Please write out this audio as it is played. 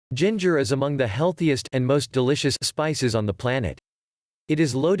Ginger is among the healthiest and most delicious spices on the planet. It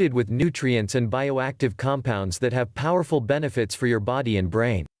is loaded with nutrients and bioactive compounds that have powerful benefits for your body and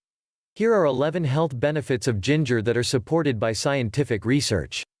brain. Here are 11 health benefits of ginger that are supported by scientific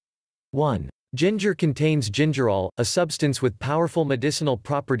research. 1. Ginger contains gingerol, a substance with powerful medicinal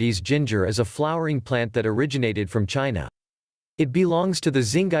properties. Ginger is a flowering plant that originated from China. It belongs to the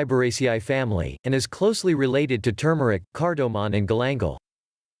Zingiberaceae family, and is closely related to turmeric, cardamom and galangal.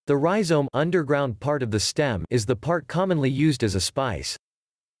 The rhizome, underground part of the stem, is the part commonly used as a spice.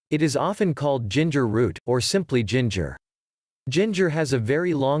 It is often called ginger root, or simply ginger. Ginger has a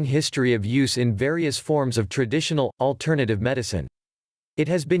very long history of use in various forms of traditional, alternative medicine. It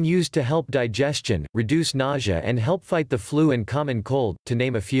has been used to help digestion, reduce nausea and help fight the flu and common cold, to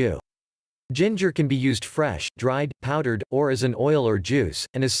name a few. Ginger can be used fresh, dried, powdered, or as an oil or juice,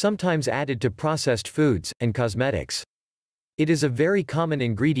 and is sometimes added to processed foods and cosmetics. It is a very common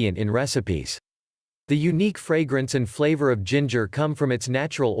ingredient in recipes. The unique fragrance and flavor of ginger come from its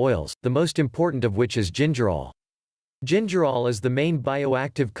natural oils, the most important of which is gingerol. Gingerol is the main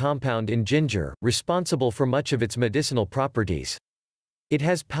bioactive compound in ginger, responsible for much of its medicinal properties. It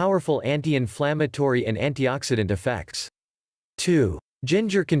has powerful anti-inflammatory and antioxidant effects. 2.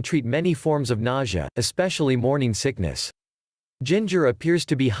 Ginger can treat many forms of nausea, especially morning sickness. Ginger appears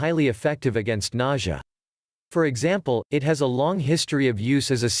to be highly effective against nausea. For example, it has a long history of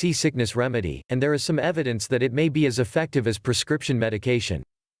use as a seasickness remedy, and there is some evidence that it may be as effective as prescription medication.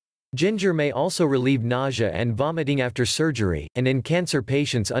 Ginger may also relieve nausea and vomiting after surgery, and in cancer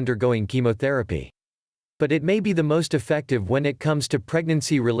patients undergoing chemotherapy. But it may be the most effective when it comes to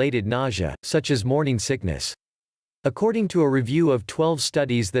pregnancy-related nausea, such as morning sickness. According to a review of 12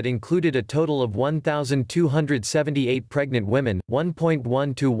 studies that included a total of 1,278 pregnant women,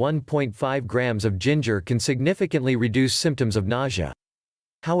 1.1 to 1.5 grams of ginger can significantly reduce symptoms of nausea.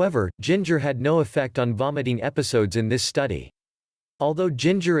 However, ginger had no effect on vomiting episodes in this study. Although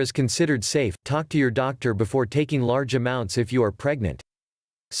ginger is considered safe, talk to your doctor before taking large amounts if you are pregnant.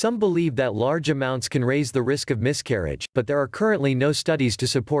 Some believe that large amounts can raise the risk of miscarriage, but there are currently no studies to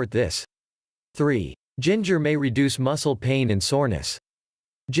support this. 3. Ginger may reduce muscle pain and soreness.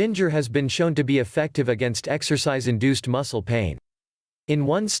 Ginger has been shown to be effective against exercise-induced muscle pain. In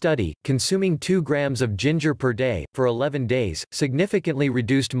one study, consuming 2 grams of ginger per day, for 11 days, significantly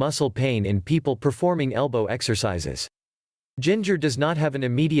reduced muscle pain in people performing elbow exercises. Ginger does not have an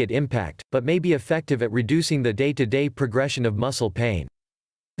immediate impact, but may be effective at reducing the day-to-day progression of muscle pain.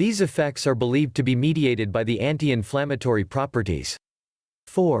 These effects are believed to be mediated by the anti-inflammatory properties.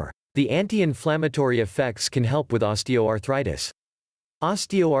 4. The anti-inflammatory effects can help with osteoarthritis.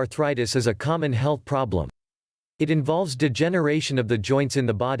 Osteoarthritis is a common health problem. It involves degeneration of the joints in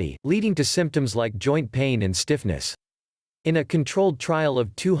the body, leading to symptoms like joint pain and stiffness. In a controlled trial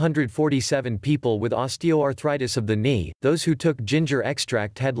of 247 people with osteoarthritis of the knee, those who took ginger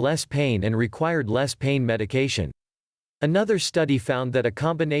extract had less pain and required less pain medication. Another study found that a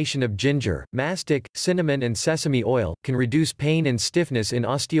combination of ginger, mastic, cinnamon and sesame oil can reduce pain and stiffness in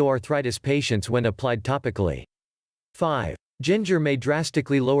osteoarthritis patients when applied topically. 5. Ginger may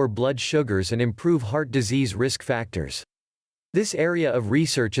drastically lower blood sugars and improve heart disease risk factors. This area of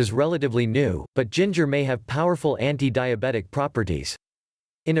research is relatively new, but ginger may have powerful anti-diabetic properties.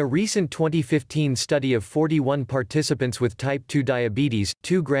 In a recent 2015 study of 41 participants with type 2 diabetes,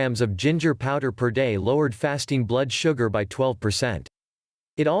 2 grams of ginger powder per day lowered fasting blood sugar by 12%.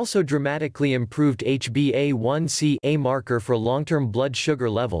 It also dramatically improved HbA1c, a marker for long-term blood sugar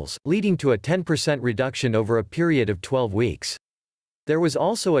levels, leading to a 10% reduction over a period of 12 weeks. There was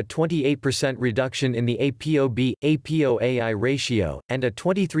also a 28% reduction in the ApoB/ApoAI ratio, and a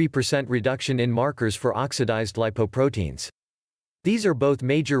 23% reduction in markers for oxidized lipoproteins. These are both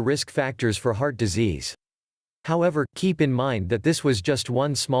major risk factors for heart disease. However, keep in mind that this was just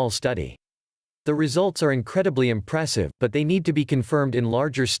one small study. The results are incredibly impressive, but they need to be confirmed in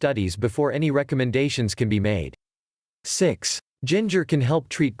larger studies before any recommendations can be made. 6. Ginger can help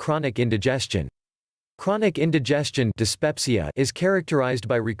treat chronic indigestion. Chronic indigestion, dyspepsia, is characterized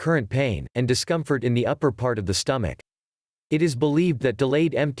by recurrent pain and discomfort in the upper part of the stomach. It is believed that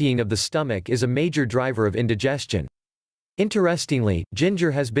delayed emptying of the stomach is a major driver of indigestion. Interestingly,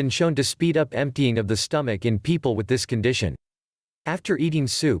 ginger has been shown to speed up emptying of the stomach in people with this condition. After eating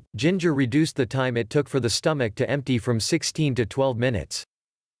soup, ginger reduced the time it took for the stomach to empty from 16 to 12 minutes.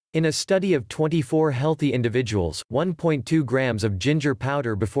 In a study of 24 healthy individuals, 1.2 grams of ginger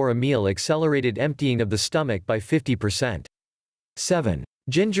powder before a meal accelerated emptying of the stomach by 50%. 7.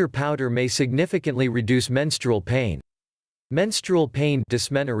 Ginger powder may significantly reduce menstrual pain. Menstrual pain,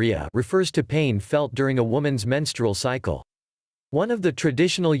 dysmenorrhea, refers to pain felt during a woman's menstrual cycle. One of the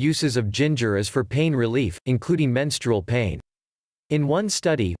traditional uses of ginger is for pain relief, including menstrual pain. In one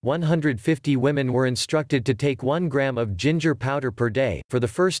study, 150 women were instructed to take 1 gram of ginger powder per day, for the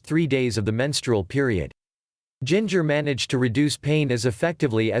first 3 days of the menstrual period. Ginger managed to reduce pain as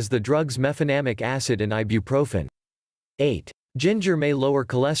effectively as the drugs mefenamic acid and ibuprofen. 8. Ginger may lower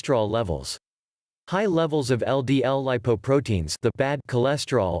cholesterol levels. High levels of LDL lipoproteins, the bad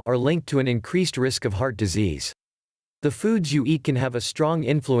cholesterol, are linked to an increased risk of heart disease. The foods you eat can have a strong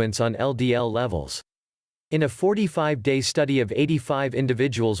influence on LDL levels. In a 45-day study of 85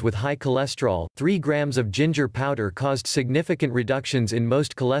 individuals with high cholesterol, 3 grams of ginger powder caused significant reductions in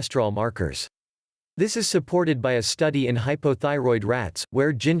most cholesterol markers. This is supported by a study in hypothyroid rats,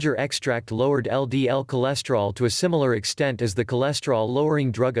 where ginger extract lowered LDL cholesterol to a similar extent as the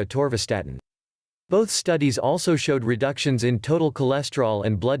cholesterol-lowering drug atorvastatin. Both studies also showed reductions in total cholesterol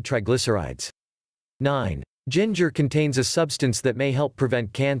and blood triglycerides. 9. Ginger contains a substance that may help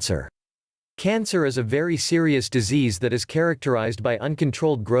prevent cancer. Cancer is a very serious disease that is characterized by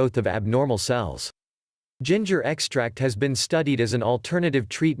uncontrolled growth of abnormal cells. Ginger extract has been studied as an alternative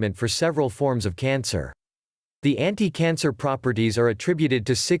treatment for several forms of cancer. The anti-cancer properties are attributed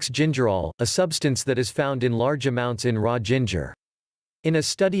to 6-Gingerol, a substance that is found in large amounts in raw ginger. In a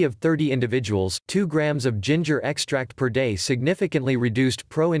study of 30 individuals, 2 grams of ginger extract per day significantly reduced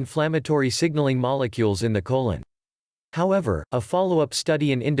pro-inflammatory signaling molecules in the colon. However, a follow-up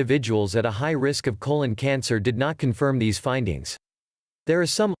study in individuals at a high risk of colon cancer did not confirm these findings. There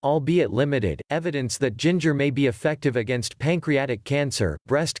is some, albeit limited, evidence that ginger may be effective against pancreatic cancer,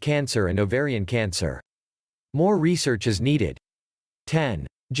 breast cancer and ovarian cancer. More research is needed. 10.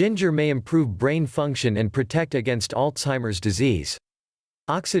 Ginger may improve brain function and protect against Alzheimer's disease.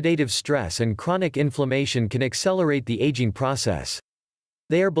 Oxidative stress and chronic inflammation can accelerate the aging process.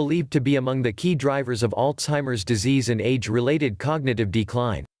 They are believed to be among the key drivers of Alzheimer's disease and age-related cognitive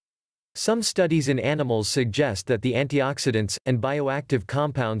decline. Some studies in animals suggest that the antioxidants and bioactive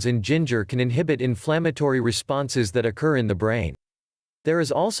compounds in ginger can inhibit inflammatory responses that occur in the brain. There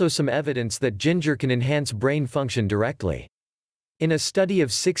is also some evidence that ginger can enhance brain function directly. In a study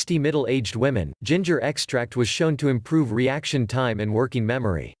of 60 middle-aged women, ginger extract was shown to improve reaction time and working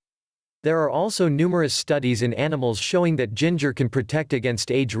memory. There are also numerous studies in animals showing that ginger can protect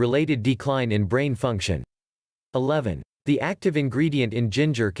against age-related decline in brain function. 11. The active ingredient in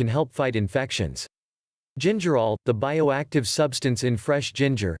ginger can help fight infections. Gingerol, the bioactive substance in fresh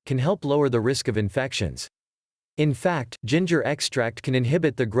ginger, can help lower the risk of infections. In fact, ginger extract can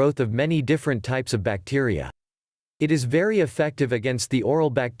inhibit the growth of many different types of bacteria. It is very effective against the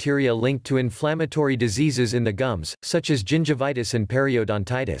oral bacteria linked to inflammatory diseases in the gums, such as gingivitis and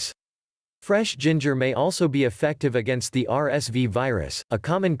periodontitis. Fresh ginger may also be effective against the RSV virus, a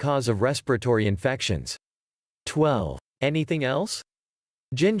common cause of respiratory infections. 12. Anything else?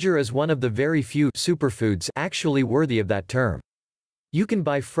 Ginger is one of the very few superfoods actually worthy of that term. You can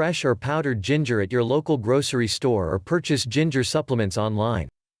buy fresh or powdered ginger at your local grocery store or purchase ginger supplements online.